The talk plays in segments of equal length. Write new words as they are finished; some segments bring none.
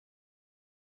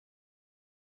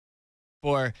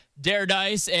for Dare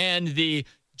Dice and the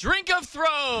Drink of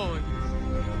Thrones.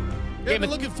 Yeah, I've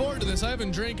been looking forward to this. I haven't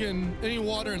drinking any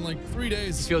water in like 3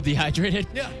 days. You feel dehydrated?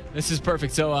 Yeah. This is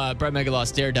perfect. So, Bret Mega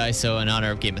lost Dare Dice, so in honor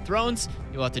of Game of Thrones,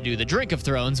 you'll have to do the Drink of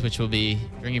Thrones, which will be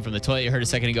drinking from the toilet. You heard a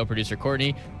second ago, producer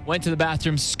Courtney went to the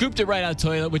bathroom, scooped it right out of the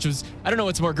toilet, which was, I don't know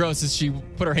what's more gross, is she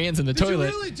put her hands in the toilet.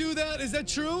 Did you really do that? Is that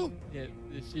true? Yeah,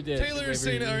 she did. Taylor is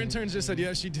saying our interns just said,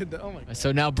 yeah, she did that. Oh, my God.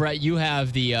 So now, Bret, you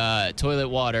have the toilet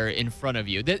water in front of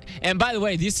you. And by the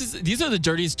way, these are the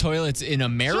dirtiest toilets in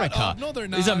America. Shut up. No, they're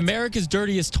not. These are America's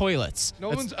dirtiest toilets. No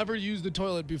one's ever used the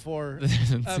toilet before,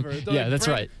 ever. Yeah, that's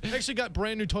right. I actually got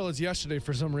brand new toilets yesterday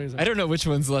for some reason. I don't know which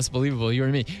one's less believable, you or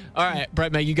me. All right,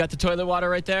 Bret, Meg, you got the toilet water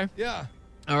right there? Yeah.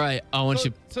 All right, I want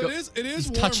you. So it is He's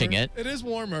warmer. touching it. It is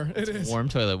warmer. It is. Warm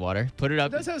toilet water. Put it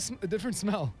up. It does have a different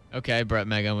smell. Okay, Bret,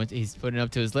 Meg, he's putting it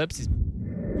up to his lips.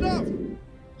 No.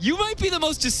 You might be the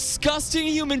most disgusting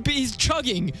human being. He's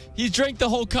chugging. He drank the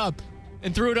whole cup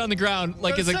and threw it on the ground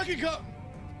like it's second cup.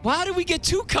 Why did we get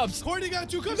 2 cups? Courtney got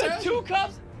 2 cups. You got 2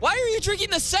 cups? Why are you drinking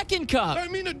the second cup? I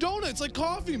mean, a donut. It's like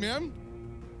coffee, man.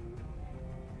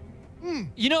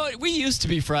 You know what? We used to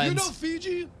be friends. You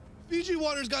know Fiji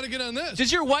water's got to get on this.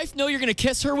 Does your wife know you're going to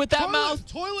kiss her with that mouth?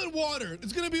 Toilet water.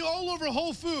 It's going to be all over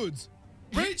Whole Foods.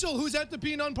 Rachel, who's at the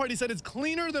Peanut party, said it's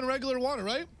cleaner than regular water,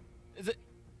 right? Is it?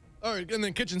 All right, and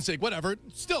then kitchen sink, whatever.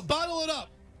 Still, bottle it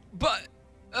up. But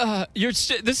is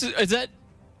that?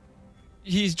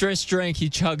 He's just drank. He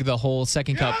chugged the whole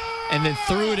second cup and then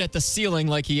threw it at the ceiling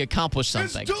like he accomplished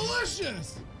something. It's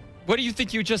delicious. What do you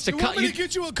think you just? You want me to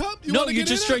get you a cup? No, you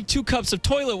just drank 2 cups of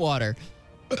toilet water.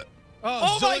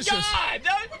 Oh my God!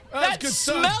 That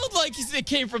smelled like it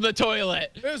came from the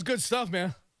toilet. It was good stuff,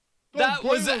 man. That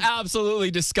was absolutely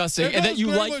disgusting. And that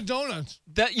you like donuts.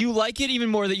 That you like it even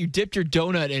more that you dipped your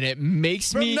donut in it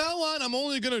makes me. From now on, I'm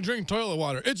only gonna drink toilet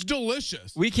water. It's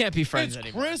delicious. We can't be friends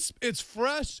anymore. It's crisp. It's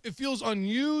fresh. It feels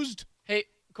unused. Hey,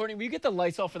 Courtney, will you get the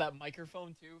Lysol for that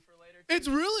microphone too for later? It's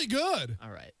really good. All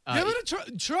right. Give it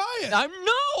a try it. I'm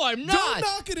not. Don't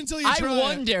knock it until you try it. I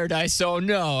won Dare Dice, so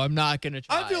no, I'm not gonna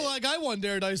try. I feel like I won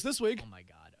Dare Dice this week. Oh my God.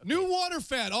 Okay. New water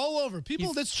fad all over.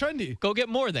 People, that's trendy. Go get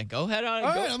more then. Go ahead on. All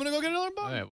right, I'm gonna go get another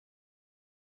bottle. All right.